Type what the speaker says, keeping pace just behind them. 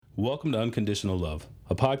Welcome to Unconditional Love,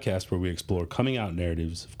 a podcast where we explore coming out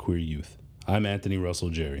narratives of queer youth. I'm Anthony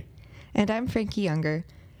Russell Jerry. And I'm Frankie Younger.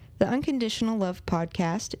 The Unconditional Love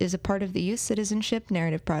podcast is a part of the Youth Citizenship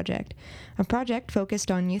Narrative Project, a project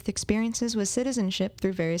focused on youth experiences with citizenship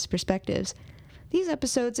through various perspectives. These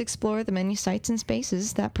episodes explore the many sites and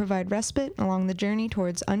spaces that provide respite along the journey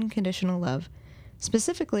towards unconditional love.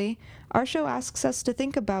 Specifically, our show asks us to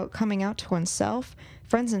think about coming out to oneself,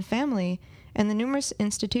 friends and family, and the numerous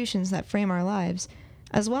institutions that frame our lives,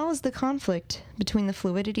 as well as the conflict between the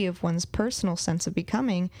fluidity of one's personal sense of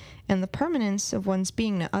becoming and the permanence of one's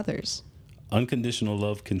being to others. Unconditional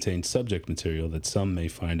Love contains subject material that some may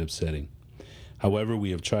find upsetting. However,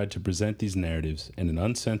 we have tried to present these narratives in an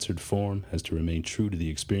uncensored form as to remain true to the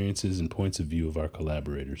experiences and points of view of our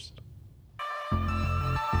collaborators.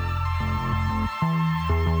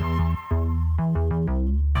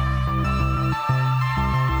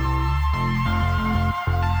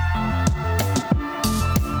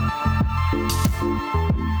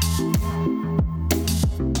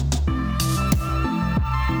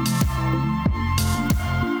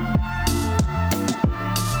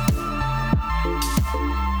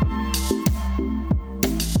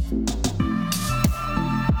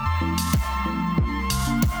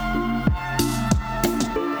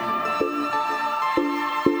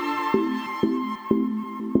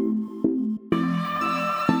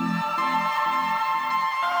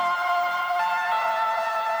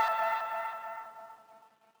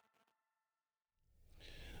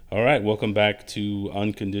 All right, welcome back to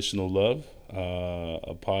Unconditional Love,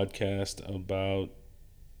 a podcast about...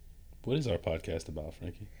 What is our podcast about,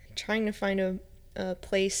 Frankie? Trying to find a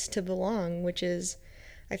place to belong, which is,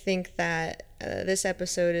 I think that this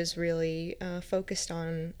episode is really focused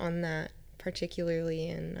on that, particularly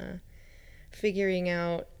in figuring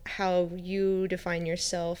out how you define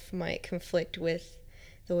yourself might conflict with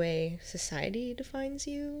the way society defines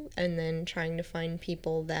you, and then trying to find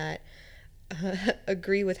people that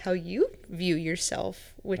agree with how you view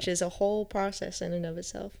yourself, which is a whole process in and of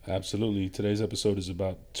itself. Absolutely. Today's episode is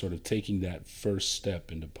about sort of taking that first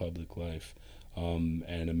step into public life,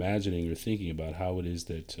 and imagining or thinking about how it is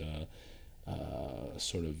that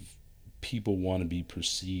sort of people want to be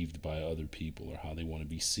perceived by other people, or how they want to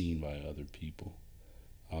be seen by other people.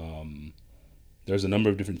 There's a number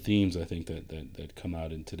of different themes, I think, that come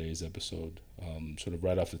out in today's episode. Sort of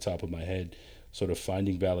right off the top of my head, sort of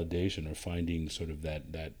finding validation, or finding sort of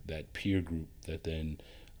that peer group that then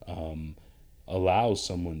allows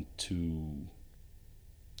someone to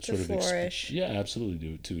sort of flourish.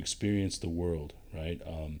 Absolutely, to experience the world, right,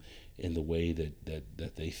 in the way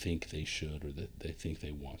that they think they should, or that they think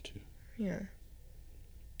they want to. Yeah.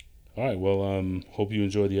 All right, well, hope you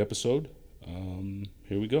enjoy the episode.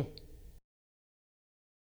 Here we go.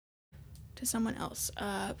 To someone else,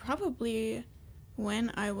 probably when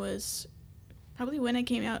I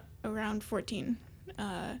came out around 14,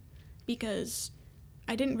 because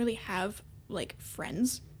I didn't really have like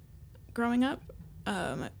friends growing up,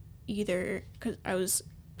 either because I was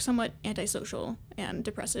somewhat antisocial and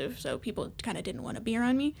depressive, so people kind of didn't want to be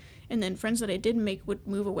around me, and then friends that I did make would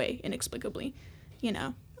move away inexplicably,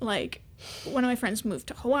 like one of my friends moved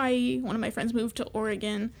to Hawaii, one of my friends moved to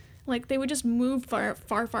Oregon. Like, they would just move far,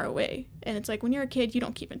 far, far away. And it's like, when you're a kid, you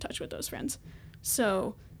don't keep in touch with those friends.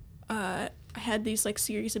 So, I had these, like,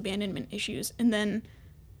 serious abandonment issues. And then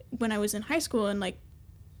when I was in high school and, like,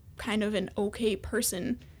 kind of an okay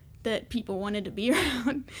person that people wanted to be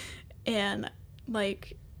around, and,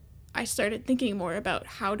 like, I started thinking more about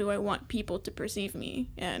how do I want people to perceive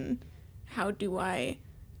me, and how do I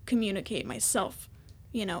communicate myself,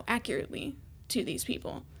 accurately to these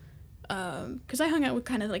people. Because I hung out with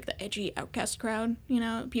kind of like the edgy outcast crowd,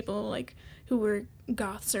 people like who were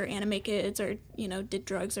goths or anime kids, or, did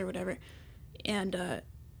drugs or whatever. And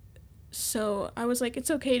so I was like,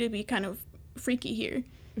 it's okay to be kind of freaky here,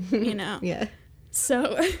 Yeah.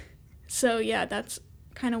 So yeah, that's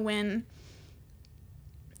kind of when,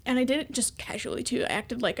 and I did it just casually too. I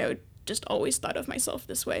acted like I would just always thought of myself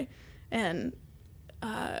this way. And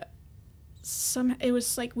it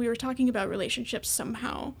was like we were talking about relationships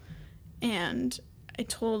somehow. And I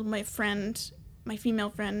told my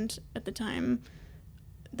female friend at the time,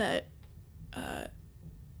 that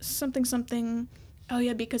something, oh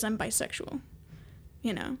yeah, because I'm bisexual,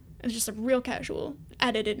 it's just a real casual,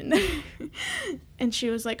 added it in there. And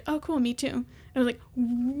she was like, oh cool, me too. I was like,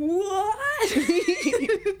 what?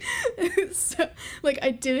 So, like,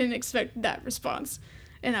 I didn't expect that response.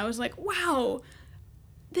 And I was like, wow,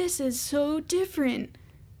 this is so different.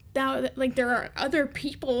 Now, like, there are other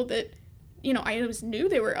people that, I always knew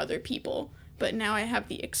there were other people, but now I have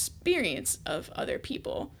the experience of other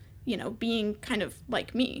people you know, being kind of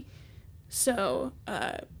like me. So,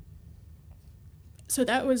 so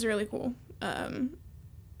that was really cool. And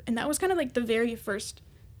that was kind of like the very first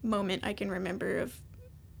moment I can remember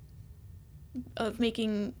of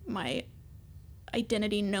making my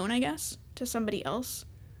identity known, I guess, to somebody else.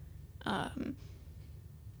 And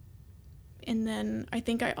then I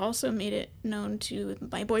think I also made it known to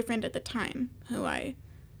my boyfriend at the time, who I,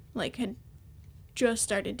 like, had just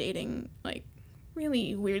started dating, like,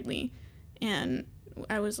 really weirdly. And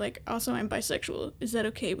I was like, also, I'm bisexual. Is that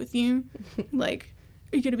okay with you? Like,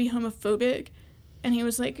 are you going to be homophobic? And he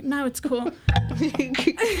was like, no, it's cool.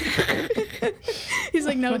 He's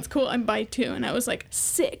like, no, it's cool. I'm bi too. And I was like,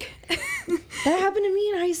 sick. That happened to me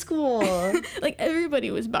in high school. Like,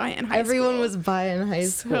 everybody was bi in high school. Everyone was bi in high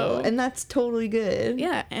school. So, and that's totally good.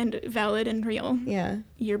 yeah, and valid and real. Yeah.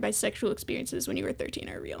 Your bisexual experiences when you were 13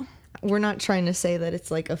 are real. We're not trying to say that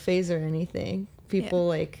it's like a phase or anything.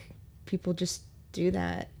 People just do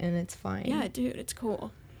that and it's fine. Yeah, dude, it's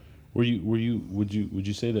cool. Would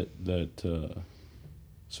you say that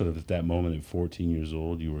sort of at that moment at 14 years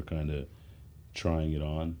old you were kind of trying it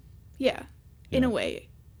on? Yeah, in a way,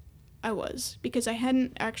 I was, because I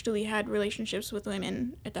hadn't actually had relationships with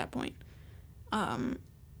women at that point. I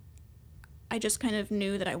just kind of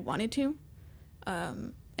knew that I wanted to,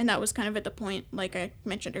 and that was kind of at the point, like I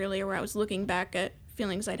mentioned earlier, where I was looking back at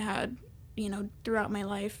feelings I'd had, you know, throughout my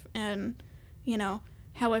life, and, you know,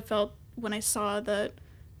 how I felt when I saw the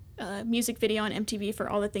music video on MTV for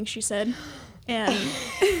All the Things She Said, and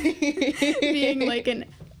being like an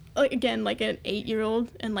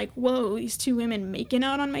 8-year-old, and like, whoa, these two women making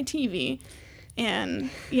out on my TV, and,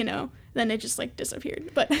 you know, then it just like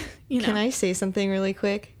disappeared. But, you know, Can I say something really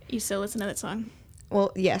quick? You still listen to that song?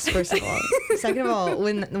 Well, yes, first of all. Second of all,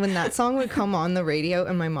 when that song would come on the radio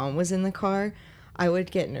and my mom was in the car, I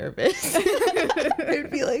would get nervous.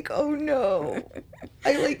 I'd be like, oh no,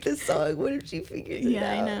 I like this song. What if she figures it out?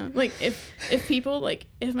 Yeah, I know. Like, if people, like,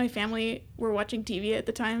 if my family were watching TV at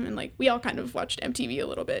the time, and, like, we all kind of watched MTV a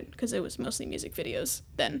little bit, because it was mostly music videos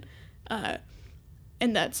then,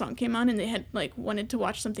 and that song came on, and they had, like, wanted to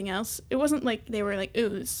watch something else, it wasn't like they were like, ooh,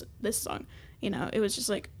 this song, you know, it was just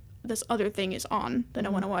like, this other thing is on that I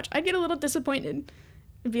want to watch. I'd get a little disappointed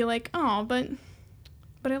and be like, oh, but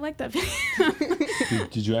I like that video.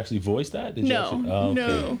 Did you actually voice that? No, okay.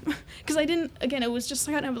 no. Because I didn't, again, it was just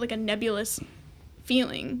kind of like a nebulous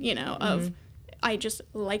feeling, you know, of I just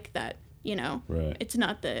like that, you know. Right. It's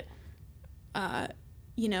not that,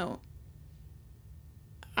 you know,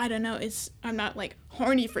 I don't know, I'm not like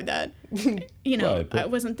horny for that, you know. Right, I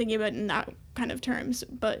wasn't thinking about it in that kind of terms,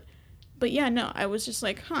 but yeah, no, I was just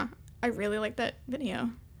like, I really like that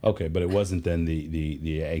video. Okay, but it wasn't then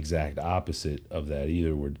the exact opposite of that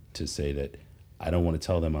either, were to say that I don't want to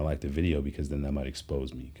tell them I like the video because then that might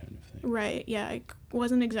expose me, kind of thing. Right, yeah, I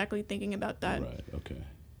wasn't exactly thinking about that. Right, okay.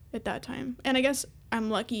 At that time. And I guess I'm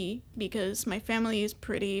lucky because my family is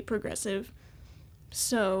pretty progressive.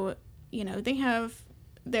 So, you know, they have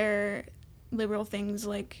their liberal things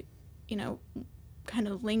like, you know, kind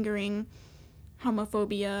of lingering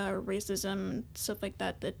homophobia or racism, stuff like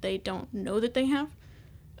that they don't know that they have.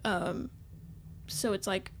 So it's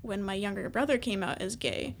like when my younger brother came out as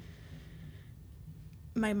gay,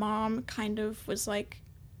 my mom kind of was like,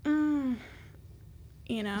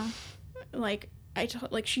 you know, like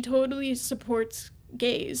she totally supports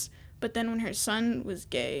gays, but then when her son was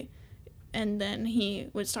gay and then he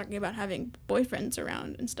was talking about having boyfriends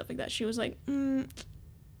around and stuff like that, she was like,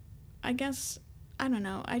 I guess, I don't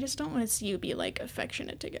know, I just don't want to see you be like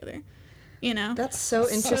affectionate together. You know? That's so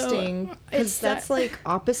interesting, because that's like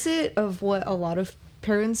opposite of what a lot of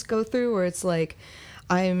parents go through, where it's like,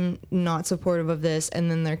 I'm not supportive of this, and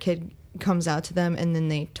then their kid comes out to them and then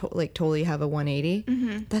they totally have a 180.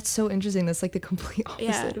 Mm-hmm. That's so interesting. That's like the complete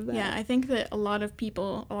opposite of that. Yeah, I think that a lot of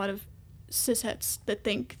people, a lot of cishetes that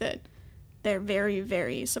think that they're very,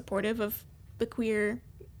 very supportive of the queer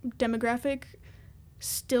demographic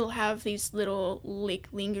still have these little like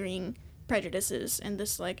lingering prejudices and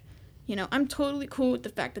this like, you know, I'm totally cool with the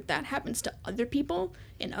fact that that happens to other people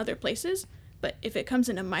in other places, but if it comes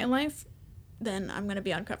into my life, then I'm going to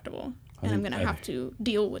be uncomfortable, and I'm going to have to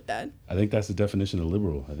deal with that. I think that's the definition of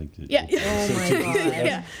liberal. I think. Yeah. Oh my God.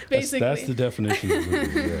 Yeah, basically. That's the definition of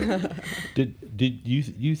liberal. Yeah. Did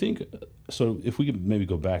you think, so if we could maybe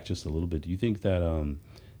go back just a little bit, do you think that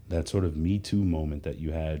that sort of Me Too moment that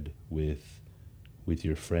you had with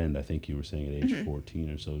your friend, I think you were saying at age 14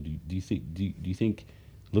 or so, do you think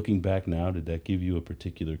looking back now, did that give you a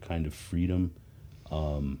particular kind of freedom,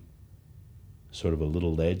 sort of a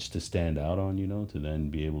little ledge to stand out on, you know, to then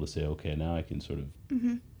be able to say, okay, now I can sort of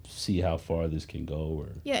see how far this can go? Or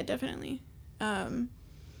Yeah, definitely.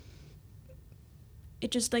 It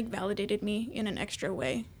just like validated me in an extra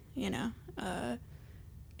way, you know, and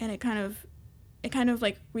it kind of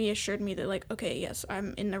like reassured me that like, okay, yes,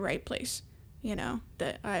 I'm in the right place, you know,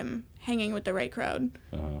 that I'm hanging with the right crowd.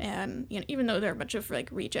 And you know, even though there are a bunch of like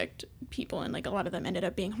reject people and like a lot of them ended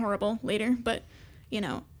up being horrible later, but you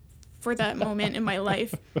know, for that moment in my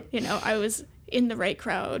life, you know, I was in the right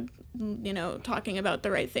crowd, you know, talking about the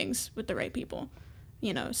right things with the right people,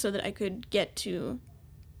 you know, so that I could get to,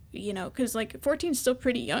 you know, because like 14 is still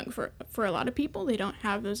pretty young for a lot of people. They don't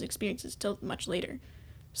have those experiences till much later.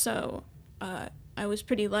 So I was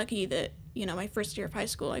pretty lucky that, you know, my first year of high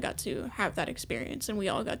school, I got to have that experience, and we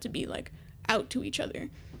all got to be like out to each other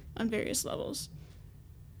on various levels.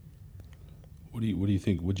 what do you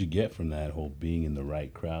think? What'd you get from that whole being in the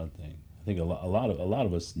right crowd thing? I think a lot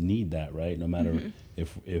of us need that, right? No matter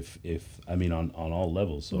if I mean on all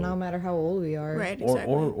levels. So No matter how old we are. Right, or,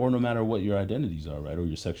 exactly. or no matter what your identities are, right, or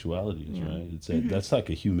your sexuality is, right? It's that's like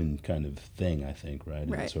a human kind of thing, I think, right?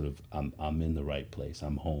 And Right. it's sort of I'm in the right place,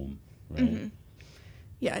 I'm home, right?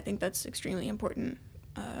 Yeah, I think that's extremely important.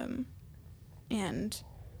 And,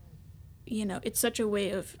 you know, it's such a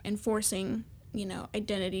way of enforcing, you know,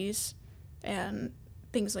 identities and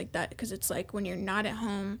things like that. Because it's like when you're not at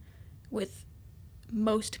home with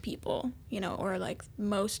most people, you know, or like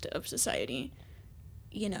most of society,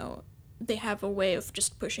 you know, they have a way of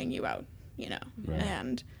just pushing you out, you know. Right.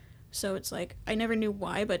 And so it's like, I never knew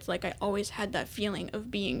why, but it's like I always had that feeling of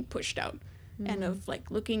being pushed out and of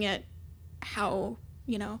like looking at how,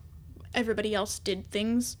 you know, everybody else did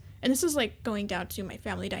things. And this is like going down to my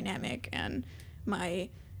family dynamic and my,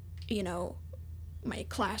 you know, my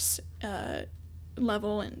class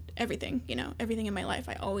level and everything, you know, everything in my life.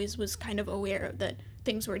 I always was kind of aware that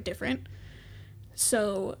things were different.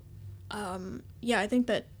 So, yeah, I think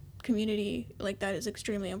that community like that is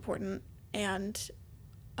extremely important. And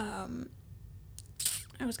I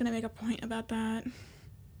was going to make a point about that.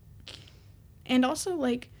 And also,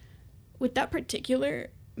 like, with that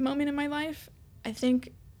particular moment in my life, I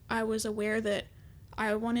think I was aware that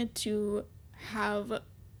I wanted to have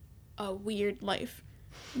a weird life.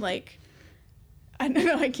 Like, I don't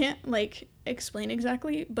know, I can't, like, explain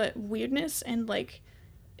exactly, but weirdness and, like,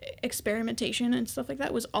 experimentation and stuff like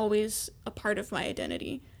that was always a part of my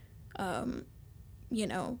identity. You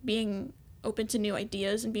know, being open to new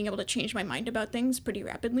ideas and being able to change my mind about things pretty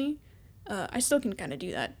rapidly. I still can kind of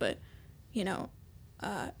do that, but, you know,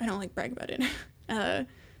 I don't like brag about it.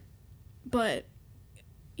 But,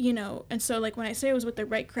 you know, and so, like, when I say I was with the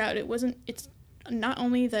right crowd, it's not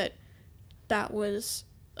only that that was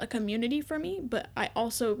a community for me, but I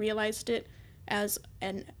also realized it as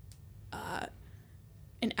an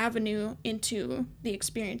avenue into the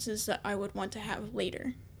experiences that I would want to have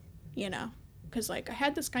later, you know? Because, like, I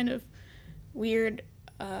had this kind of weird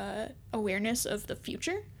awareness of the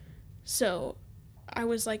future. So I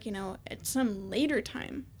was like, you know, at some later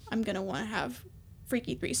time, I'm going to want to have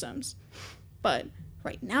freaky threesomes. But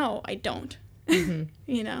right now, I don't,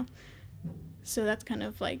 you know? So that's kind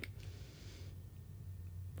of like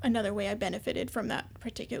another way I benefited from that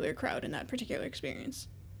particular crowd and that particular experience.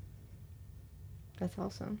 That's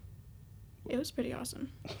awesome. It was pretty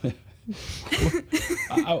awesome.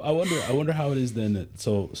 I wonder how it is then that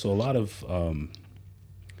so a lot of let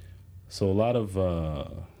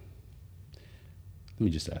me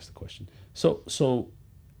just ask the question. So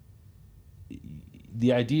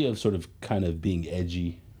the idea of sort of kind of being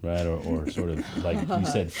edgy, right, or sort of like you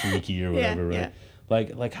said, freaky or whatever, Yeah, right?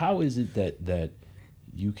 yeah. Like how is it that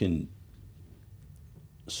you can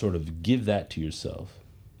sort of give that to yourself,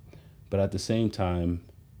 but at the same time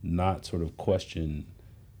not sort of question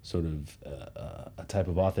sort of a type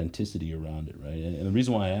of authenticity around it, right? And the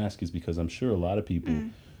reason why I ask is because I'm sure a lot of people,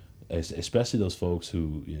 especially those folks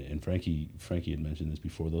who, and Frankie had mentioned this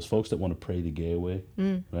before, those folks that want to pray the gay away,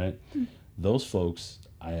 right? Those folks,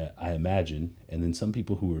 I imagine, and then some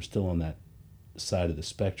people who are still on that side of the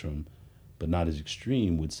spectrum, but not as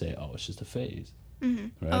extreme, would say, "Oh, it's just a phase."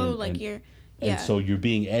 Right? Oh, like you're, yeah. And so you're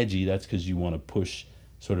being edgy. That's because you want to push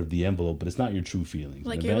sort of the envelope, but it's not your true feelings.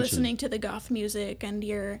 Like And you're eventually- listening to the goth music and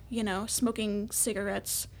you're, you know, smoking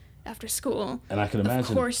cigarettes after school. And I could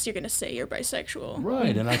imagine, Of course, you're gonna say you're bisexual.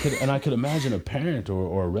 right? And I could imagine a parent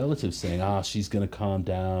or a relative saying, "Ah, she's gonna calm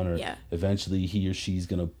down," or Yeah. eventually he or she's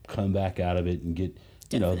gonna come back out of it and get,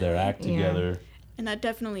 their act Yeah. together. And that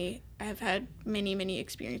definitely, I have had many, many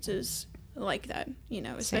experiences like that, you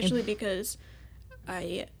know, Same. especially because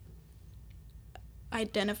I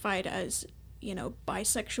identified as, you know,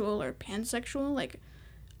 bisexual or pansexual, like,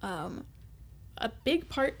 a big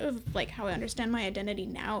part of like how I understand my identity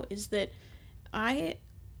now is that I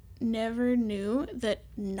never knew that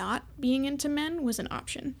not being into men was an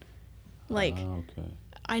option. Like, Okay.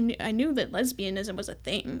 I knew that lesbianism was a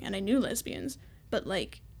thing, and I knew lesbians, but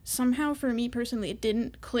like somehow for me personally, it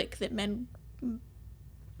didn't click that men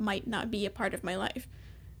might not be a part of my life,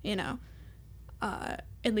 you know, at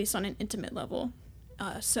least on an intimate level.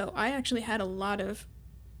 So I actually had a lot of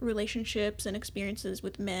relationships and experiences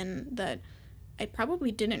with men that I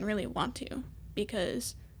probably didn't really want to,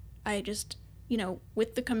 because I just, you know,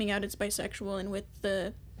 with the coming out as bisexual and with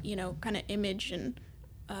the, you know, kind of image and,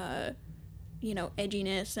 you know,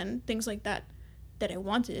 edginess and things like that I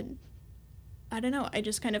wanted, I don't know, I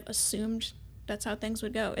just kind of assumed that's how things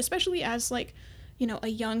would go, especially as like, you know, a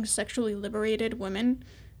young sexually liberated woman.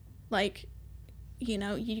 Like, you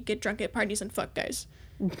know, you get drunk at parties and fuck guys.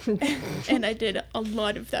 And I did a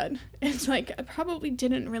lot of that. It's like, I probably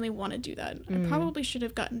didn't really want to do that. I probably should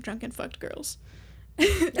have gotten drunk and fucked girls. There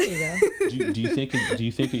you go. Do you think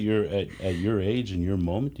at your age and your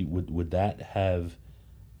moment, would that have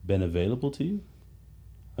been available to you?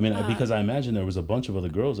 I mean, because I imagine there was a bunch of other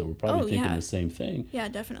girls that were probably thinking the same thing. Yeah,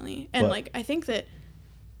 definitely. And like, I think that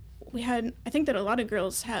a lot of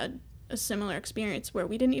girls had a similar experience where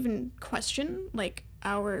we didn't even question like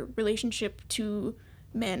our relationship to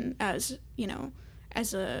men as, you know,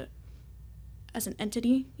 as an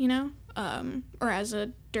entity, you know, or as a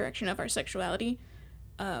direction of our sexuality.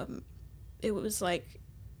 It was like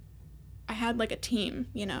I had like a team,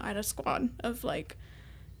 you know, I had a squad of like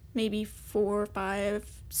maybe 4,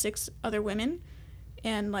 5, 6 other women,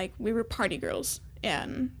 and like we were party girls,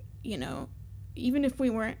 and you know, even if we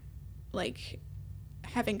weren't like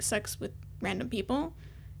having sex with random people,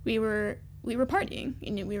 we were partying,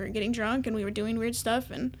 and we were getting drunk, and we were doing weird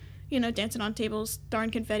stuff, and you know, dancing on tables, throwing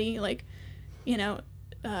confetti, like, you know,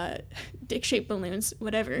 dick-shaped balloons,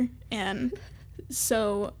 whatever. And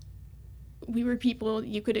so we were people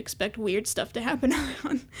you could expect weird stuff to happen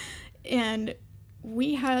on. And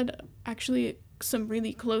we had actually some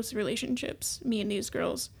really close relationships, me and these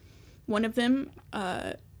girls. One of them,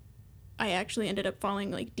 I actually ended up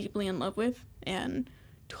falling like deeply in love with, and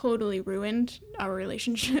totally ruined our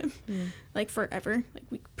relationship, like forever. Like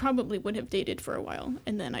we probably would have dated for a while,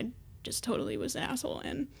 and then I just totally was an asshole,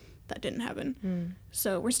 and that didn't happen.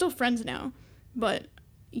 So we're still friends now, but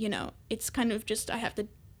you know, it's kind of just I have to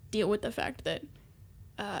deal with the fact that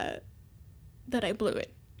that I blew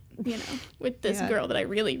it, you know, with this girl that I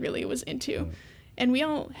really, really was into. And we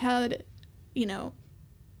all had, you know,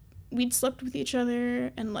 we'd slept with each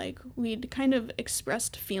other, and like we'd kind of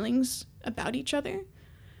expressed feelings about each other.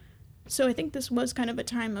 So I think this was kind of a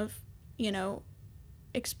time of, you know,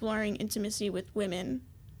 exploring intimacy with women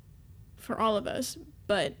for all of us,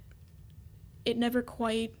 but it never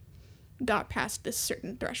quite got past this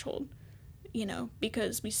certain threshold, you know,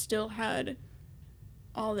 because we still had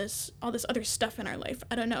all this other stuff in our life.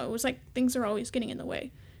 I don't know, it was like things are always getting in the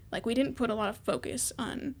way. Like we didn't put a lot of focus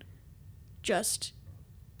on just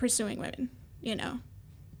pursuing women, you know.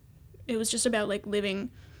 It was just about like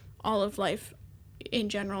living all of life in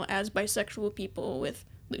general as bisexual people with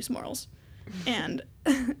loose morals. And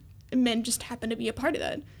men just happen to be a part of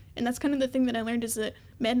that. And that's kind of the thing that I learned, is that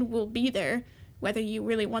men will be there whether you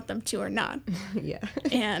really want them to or not. Yeah.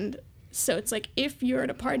 And so it's like, if you're at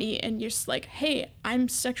a party and you're just like, hey, I'm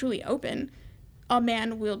sexually open, a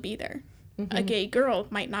man will be there. A gay girl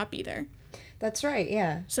might not be there. That's right,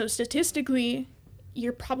 yeah. So statistically,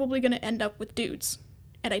 you're probably going to end up with dudes.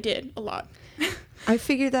 And I did a lot. I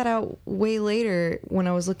figured that out way later when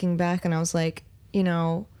I was looking back, and I was like, you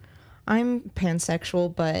know, I'm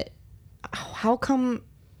pansexual, but how come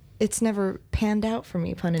it's never panned out for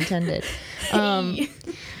me, pun intended?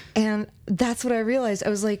 And that's what I realized. I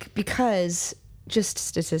was like, because just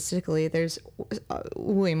statistically, there's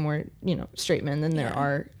way more, you know, straight men than there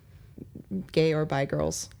are gay or bi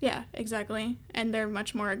girls. Yeah, exactly. And they're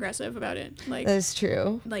much more aggressive about it. Like, that's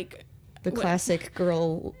true. Like the classic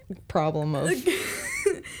girl problem of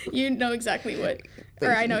you know exactly what,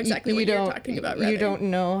 or I know exactly what you're talking about. Rather. You don't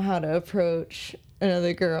know how to approach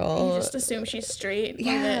another girl. You just assume she's straight, or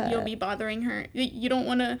that you'll be bothering her. You don't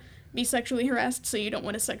want to be sexually harassed, so you don't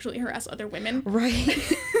want to sexually harass other women. Right.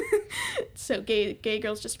 So gay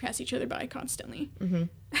girls just pass each other by constantly.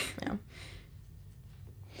 Yeah.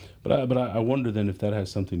 But I wonder then if that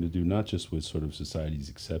has something to do not just with sort of society's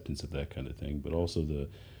acceptance of that kind of thing, but also the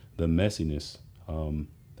messiness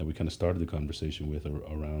that we kind of started the conversation with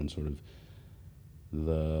around sort of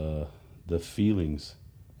the feelings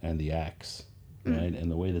and the acts, right? And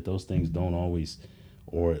the way that those things don't always,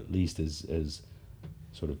 or at least as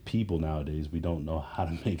sort of people nowadays, we don't know how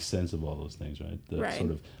to make sense of all those things, right? Right.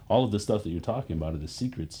 Sort of all of the stuff that you're talking about are the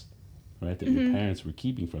secrets, right, that your parents were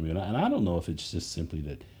keeping from you. And I don't know if it's just simply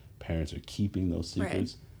that parents are keeping those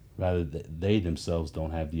secrets, rather that they themselves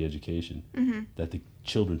don't have the education that the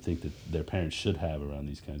children think that their parents should have around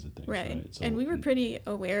these kinds of things. Right. So, and we were pretty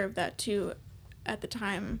aware of that too at the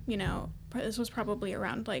time. You know, this was probably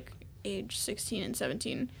around like age 16 and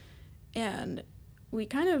 17. And we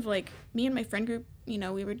kind of like, me and my friend group, you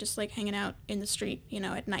know, we were just like hanging out in the street, you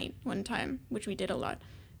know, at night one time, which we did a lot,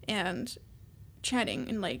 and chatting.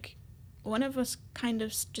 And like, one of us kind of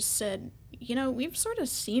just said, you know, we've sort of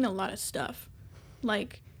seen a lot of stuff.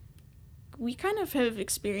 Like, we kind of have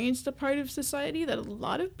experienced a part of society that a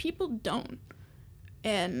lot of people don't.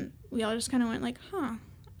 And we all just kind of went like, huh,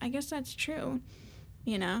 I guess that's true,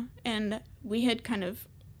 you know? And we had kind of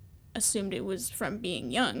assumed it was from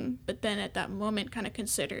being young, but then at that moment kind of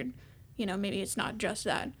considered, you know, maybe it's not just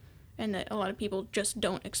that, and that a lot of people just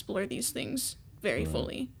don't explore these things very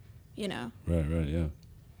fully, you know. Right,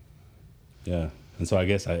 yeah. And so I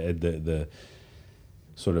guess the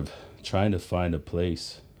sort of trying to find a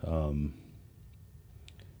place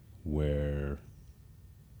where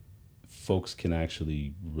folks can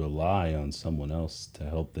actually rely on someone else to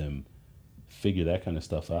help them figure that kind of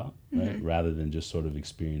stuff out, right? Rather than just sort of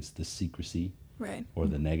experience the secrecy, right, or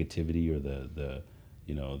the negativity, or the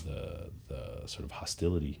you know, the sort of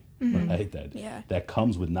hostility, right? That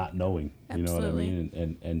comes with not knowing. You know what I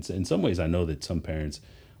mean? And in some ways, I know that some parents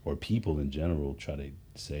or people in general try to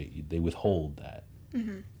say they withhold that,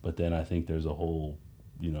 but then I think there's a whole,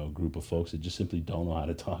 you know, group of folks that just simply don't know how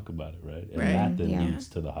to talk about it, right? And that then leads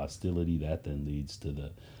to the hostility. That then leads to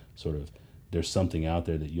the sort of, there's something out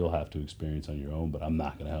there that you'll have to experience on your own, but I'm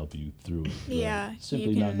not going to help you through it. Right? Yeah.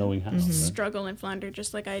 Simply not knowing how. Right? Struggle and flounder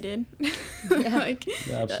just like I did. Like,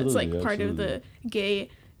 that's like part of the gay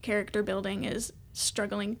character building, is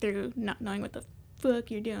struggling through not knowing what the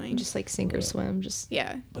fuck you're doing. Just like sink or swim.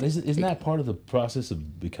 But isn't that part of the process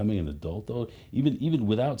of becoming an adult, though? Even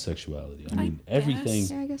without sexuality. I mean, everything.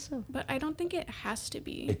 Yeah, I guess so. But I don't think it has to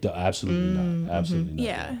be. Absolutely not. Absolutely not.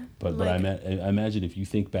 Yeah. But like, I imagine if you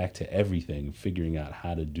think back to everything, figuring out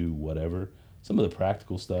how to do whatever, some of the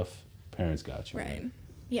practical stuff, parents got you. Right.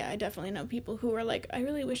 Yeah, I definitely know people who are like, I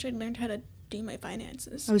really wish I'd learned how to do my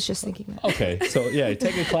finances. I was just thinking that. Okay, so yeah,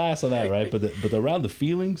 take a class on that, right? But around the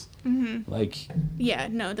feelings, like. Yeah,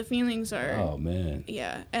 no, the feelings are. Oh man.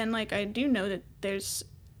 Yeah, and like I do know that there's,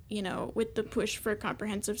 you know, with the push for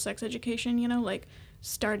comprehensive sex education, you know, like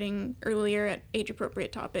starting earlier at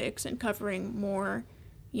age-appropriate topics and covering more,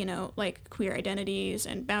 you know, like queer identities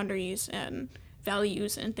and boundaries and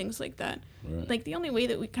values and things like that. Right. Like the only way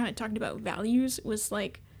that we kind of talked about values was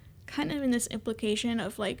like kind of in this implication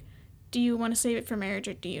of like, do you want to save it for marriage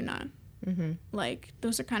or do you not? Like,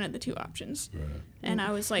 those are kind of the two options. Right. And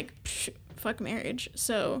I was like, fuck marriage.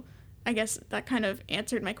 So I guess that kind of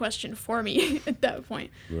answered my question for me at that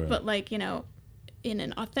point. Right. But, like, you know, in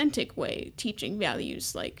an authentic way, teaching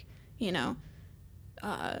values, like, you know,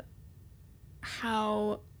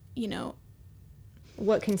 how, you know,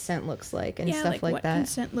 what consent looks like and stuff like what that.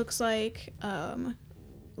 Consent looks like,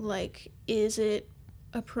 is it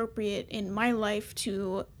appropriate in my life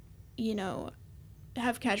to, you know,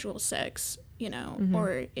 have casual sex, you know,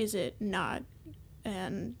 or is it not?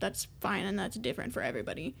 And that's fine, and that's different for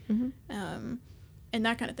everybody. And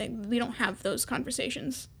that kind of thing. We don't have those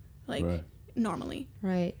conversations, like, normally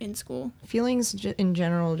in school. Feelings in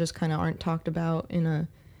general just kind of aren't talked about in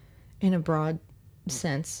a broad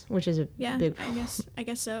sense, which is a big problem. I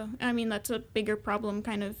guess so. I mean, that's a bigger problem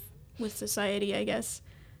kind of with society, I guess.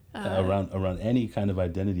 Around any kind of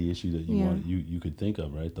identity issue that you could think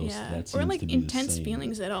of, right? That seems or like to be intense the same.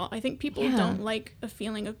 feelings at all. I think people don't like a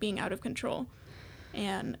feeling of being out of control,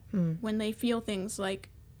 and when they feel things like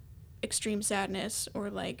extreme sadness or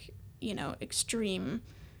like, you know, extreme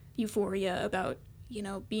euphoria about, you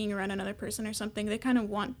know, being around another person or something, they kind of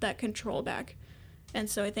want that control back. And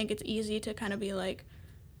so I think it's easy to kind of be like,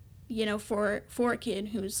 you know, for a kid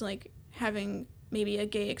who's like having maybe a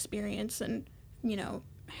gay experience and, you know,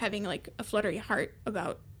 having like a fluttery heart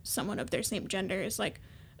about someone of their same gender is like,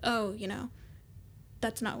 oh, you know,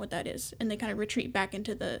 that's not what that is. And they kind of retreat back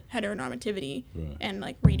into the heteronormativity and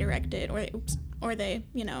like redirect it, or they,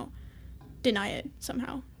 you know, deny it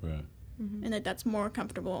somehow. Right. And that's more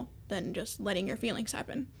comfortable than just letting your feelings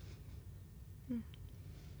happen.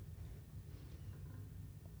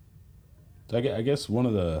 So I guess one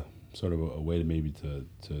of the sort of a way to maybe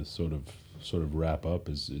to sort of wrap up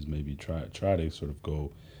is maybe try to sort of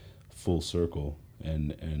go full circle,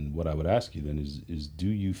 and what I would ask you then is do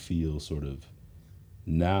you feel sort of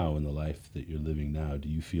now in the life that you're living now, do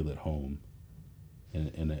you feel at home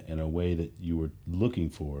in a way that you were looking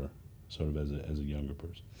for sort of as a younger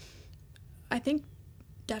person? I think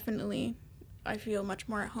definitely I feel much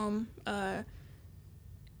more at home,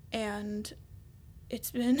 and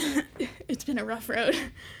it's been it's been a rough road,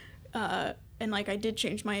 and like I did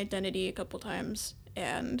change my identity a couple times,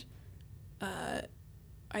 and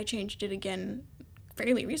I changed it again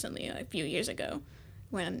fairly recently, a few years ago,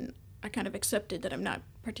 when I kind of accepted that I'm not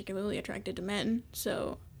particularly attracted to men,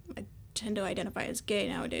 so I tend to identify as gay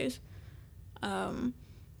nowadays.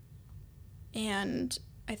 And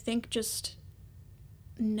I think just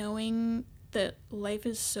knowing that life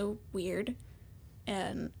is so weird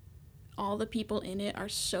and all the people in it are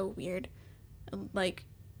so weird, like,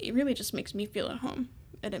 it really just makes me feel at home.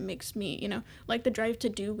 And it makes me, like the drive to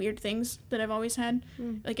do weird things that I've always had,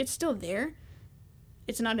 like, it's still there.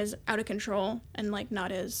 It's not as out of control and, like,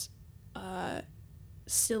 not as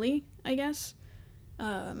silly, I guess.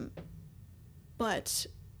 But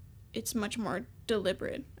it's much more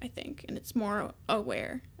deliberate, I think, and it's more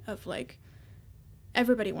aware of, like,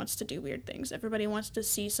 everybody wants to do weird things. Everybody wants to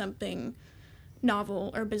see something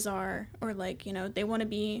novel or bizarre, or, like, they want to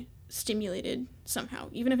be stimulated somehow,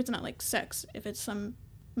 even if it's not, like, sex. If it's some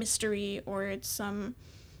mystery or it's some,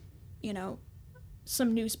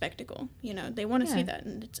 some new spectacle, they want to see that,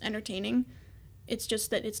 and it's entertaining. It's just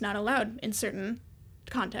that it's not allowed in certain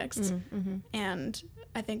contexts. Mm-hmm. And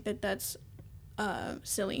I think that that's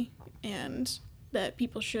silly, and that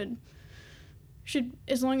people should,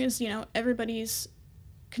 as long as, everybody's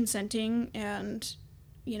consenting and,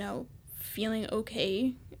 feeling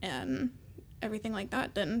okay and everything like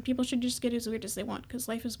that, then people should just get as weird as they want, because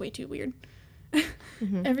life is way too weird.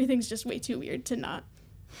 Mm-hmm. Everything's just way too weird to not,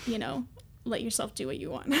 let yourself do what you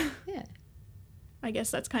want. Yeah. I guess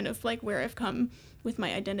that's kind of like where I've come with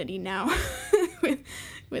my identity now,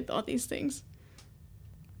 with all these things.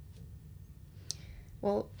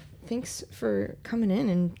 Well, thanks for coming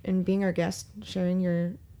in and being our guest, sharing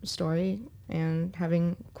your story and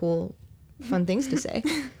having cool, fun things to say.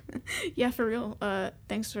 Yeah, for real.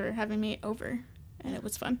 Thanks for having me over, and it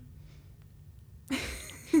was fun.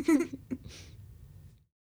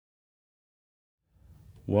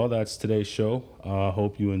 Well, that's today's show.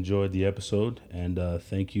 Hope you enjoyed the episode, and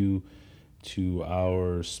thank you to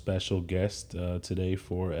our special guest today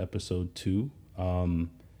for episode 2.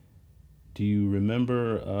 Do you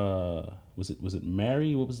remember? Was it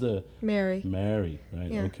Mary? What was the Mary? Mary, right?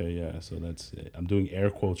 Yeah. Okay, yeah. So that's it. I'm doing air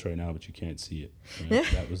quotes right now, but you can't see it. Right?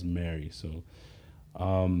 That was Mary. So,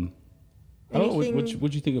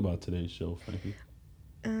 what'd you think about today's show, Frankie?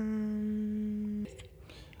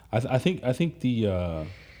 I think the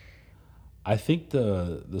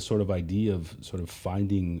sort of idea of sort of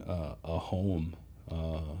finding a home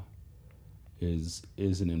is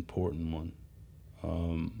an important one,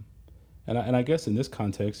 and I guess in this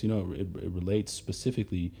context, it relates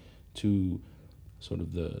specifically to sort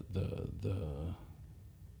of the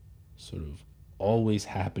sort of always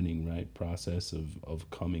happening, right, process of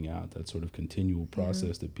coming out, that sort of continual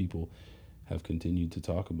process that people have continued to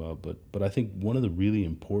talk about. But I think one of the really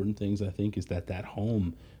important things, I think, is that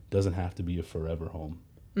home doesn't have to be a forever home.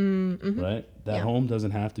 Mm-hmm. Right? That home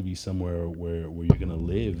doesn't have to be somewhere where you're gonna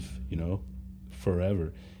live,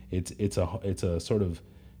 forever. It's a sort of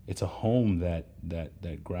it's a home that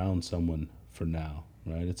grounds someone for now,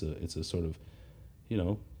 right? It's a sort of,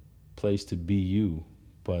 place to be you,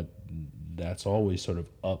 but that's always sort of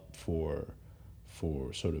up for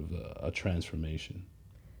sort of a transformation.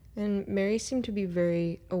 And Mary seemed to be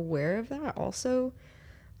very aware of that also.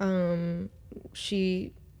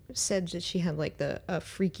 She said that she had like a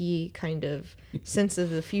freaky kind of sense of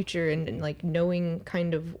the future and like knowing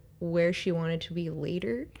kind of where she wanted to be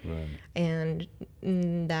later. Right. And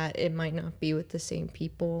that it might not be with the same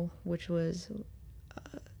people, which was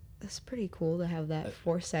that's pretty cool to have that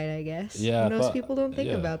foresight, I guess. Yeah, most people don't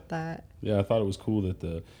think about that. Yeah, I thought it was cool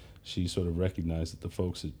that she sort of recognized that the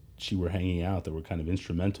folks that she were hanging out that were kind of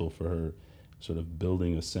instrumental for her sort of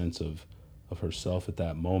building a sense of herself at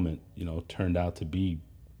that moment, turned out to be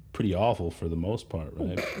pretty awful for the most part,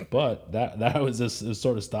 right? But that was a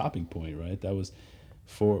sort of stopping point, right? That was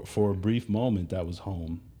for a brief moment, that was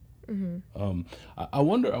home. Mm-hmm. I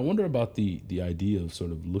wonder about the idea of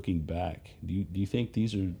sort of looking back. Do you think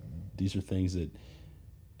these are things that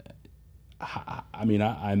I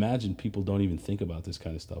I imagine people don't even think about this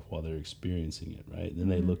kind of stuff while they're experiencing it, right? Then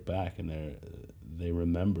they look back and they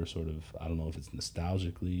remember sort of, I don't know if it's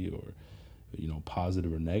nostalgically or,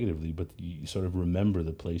 positive or negatively, but you sort of remember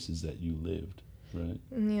the places that you lived, right?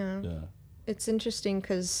 Yeah. Yeah. It's interesting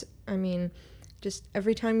because, just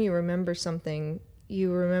every time you remember something,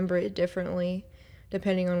 you remember it differently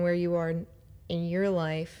depending on where you are in your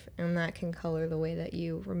life, and that can color the way that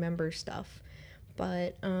you remember stuff.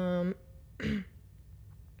 But I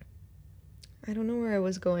don't know where I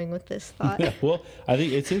was going with this thought. Well, I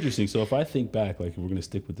think it's interesting. So if I think back, like, if we're going to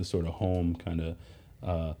stick with the sort of home kind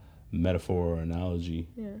of metaphor or analogy,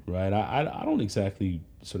 right? I don't exactly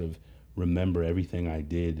sort of remember everything I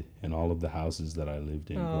did in all of the houses that I lived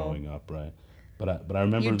in growing up, right? But I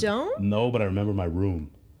remember. You don't? No, but I remember my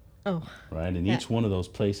room. Oh. Right, and each one of those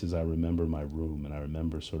places, I remember my room, and I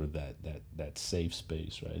remember sort of that safe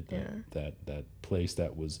space, right? That place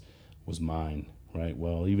that was mine, right?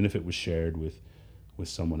 Well, even if it was shared with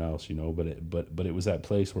someone else, you know, but it was that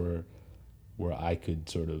place where I could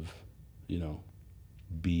sort of, you know,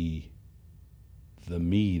 be the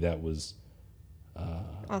me that was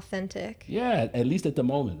authentic. Yeah, at least at the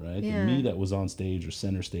moment, right? Yeah. The me that was on stage or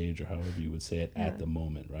center stage or however you would say it at the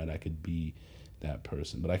moment, right? I could be that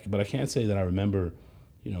person, but I can't say that I remember,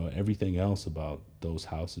 you know, everything else about those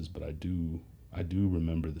houses, but I do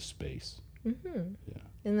remember the space. Mm-hmm. Yeah.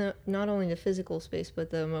 And not only the physical space, but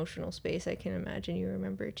the emotional space, I can imagine you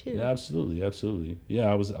remember too. Yeah, absolutely.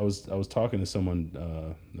 Yeah, I was talking to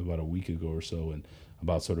someone about a week ago or so, and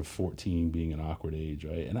about sort of 14 being an awkward age,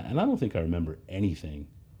 right? And I don't think I remember anything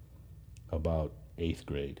about 8th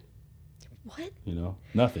grade. What? You know,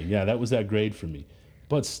 nothing. Yeah, that was that grade for me.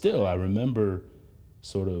 But still, I remember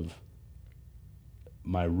sort of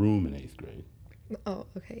my room in 8th grade. Oh,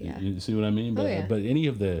 okay, yeah. You see what I mean? But but any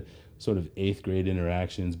of the sort of 8th grade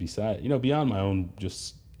interactions beyond my own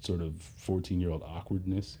just sort of 14-year-old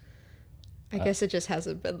awkwardness. I guess it just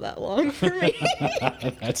hasn't been that long for me.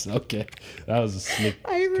 That's okay. That was a slick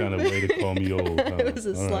kind of way to call me old. Huh? It was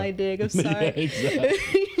a sly dig. I'm sorry. Yeah,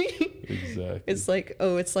 exactly. It's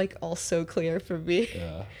like all so clear for me.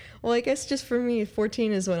 Yeah. Well, I guess just for me,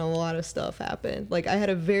 14 is when a lot of stuff happened. Like, I had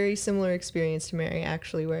a very similar experience to Mary,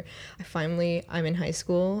 actually, where I'm in high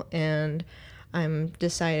school, and I'm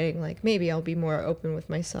deciding, like, maybe I'll be more open with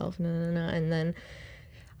myself, and then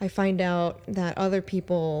I find out that other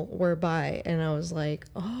people were bi, and I was like,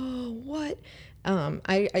 oh, what?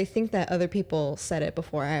 I think that other people said it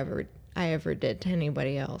before I ever did to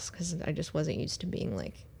anybody else, because I just wasn't used to being,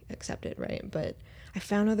 like, accepted, right? But I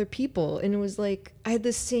found other people, and it was like I had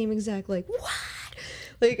the same exact like what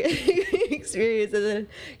like experience, and then,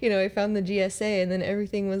 you know, I found the GSA, and then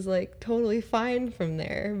everything was like totally fine from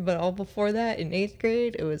there. But all before that, in 8th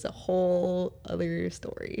grade, it was a whole other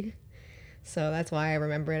story. So that's why I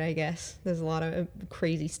remember it. I guess there's a lot of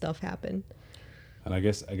crazy stuff happened. And I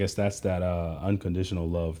guess that's that unconditional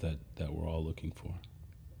love that we're all looking for.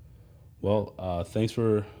 Well, thanks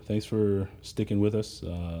for sticking with us.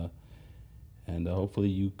 And hopefully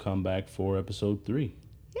you come back for episode 3.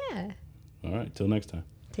 Yeah. All right. Till next time.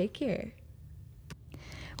 Take care.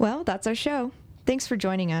 Well, that's our show. Thanks for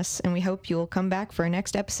joining us, and we hope you'll come back for our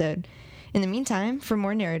next episode. In the meantime, for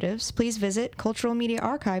more narratives, please visit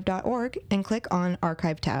culturalmediaarchive.org and click on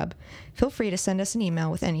Archive tab. Feel free to send us an email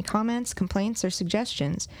with any comments, complaints, or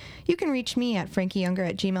suggestions. You can reach me at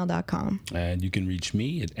frankieyounger@gmail.com. And you can reach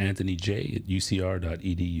me at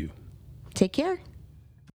anthonyj@ucr.edu. Take care.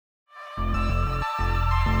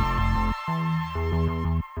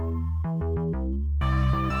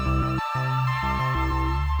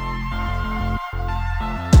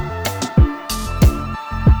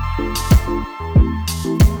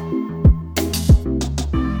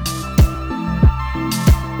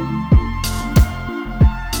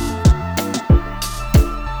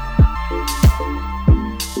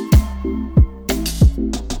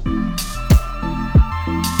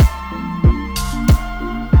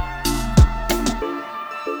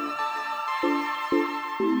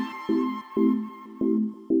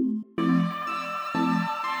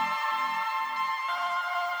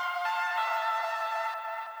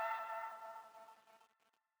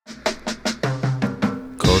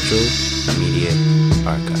 Cultural Media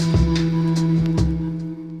Archive.